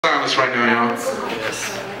us right now, y'all.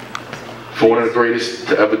 For one of the greatest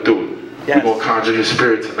to ever do it. Yes. We're gonna conjure his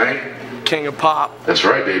spirit tonight. King of pop. That's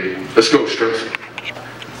right, baby. Let's go, Stress.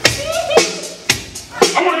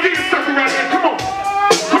 I wanna get this sucker right here. Come on.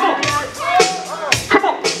 Come on. Come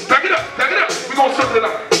on. Back it up. Back it up. We're gonna circle it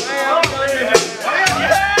out.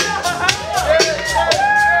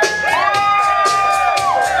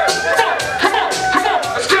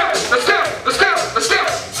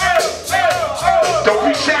 Don't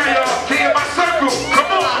be shy, y'all.